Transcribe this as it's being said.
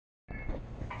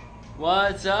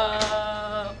What's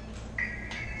up?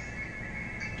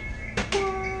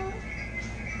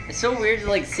 It's so weird,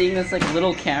 like seeing this like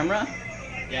little camera.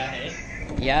 Yeah, hey?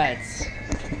 Yeah, it's.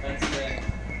 That's good.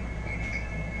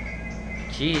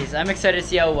 Jeez, I'm excited to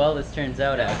see how well this turns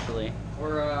out. Actually.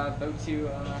 We're about to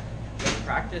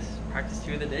practice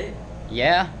 2 of the day.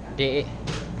 Yeah, day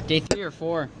 3 or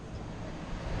 4.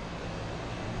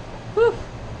 Whew.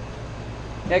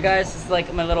 Yeah, guys, this is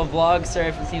like my little vlog. Sorry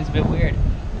if it seems a bit weird.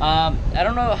 I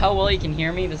don't know how well you can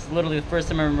hear me. This is literally the first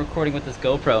time I'm recording with this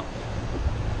GoPro.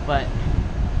 But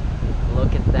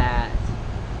look at that.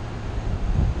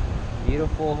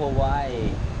 Beautiful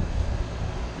Hawaii.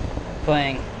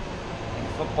 Playing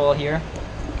football here.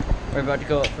 We're about to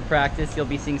go out for practice. You'll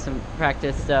be seeing some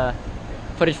practice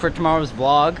footage for tomorrow's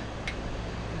vlog,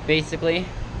 basically.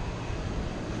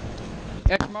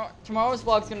 Yeah, tomorrow's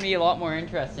vlog's gonna be a lot more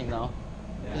interesting though.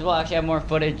 Because we'll actually have more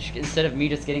footage instead of me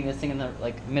just getting this thing in the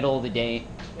like middle of the day.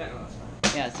 Yeah, no, that's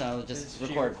fine. Yeah, so I'll just Is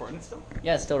she record. recording still?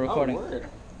 Yeah, it's still recording. Oh, word.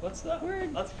 What's that?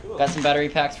 Word. That's cool. Got some battery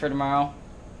packs for tomorrow.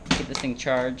 Keep this thing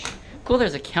charged. Cool,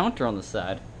 there's a counter on the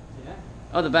side. Yeah.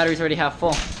 Oh, the battery's already half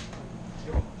full.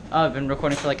 Cool. Oh, I've been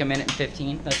recording for like a minute and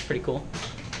 15. That's pretty cool.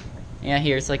 Yeah,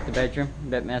 here's like the bedroom. A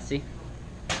bit messy.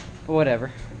 But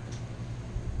whatever.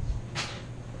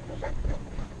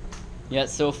 Yeah,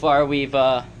 so far we've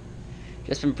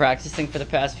just been practicing for the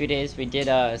past few days. We did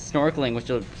snorkeling, which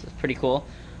was pretty cool.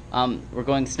 We're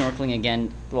going snorkeling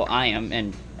again. Well, I am,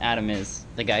 and Adam is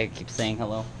the guy who keeps saying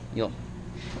hello. You'll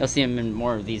see him in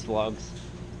more of these vlogs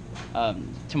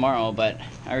tomorrow. But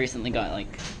I recently got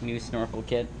like new snorkel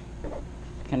kit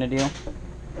kind of deal.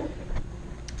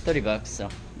 $30, so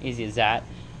easy as that.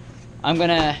 I'm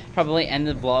gonna probably end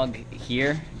the vlog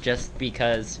here just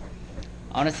because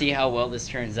I want to see how well this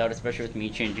turns out, especially with me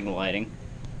changing the lighting.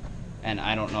 And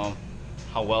I don't know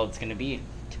how well it's gonna be,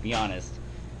 to be honest.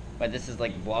 But this is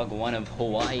like vlog 1 of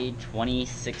Hawaii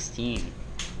 2016.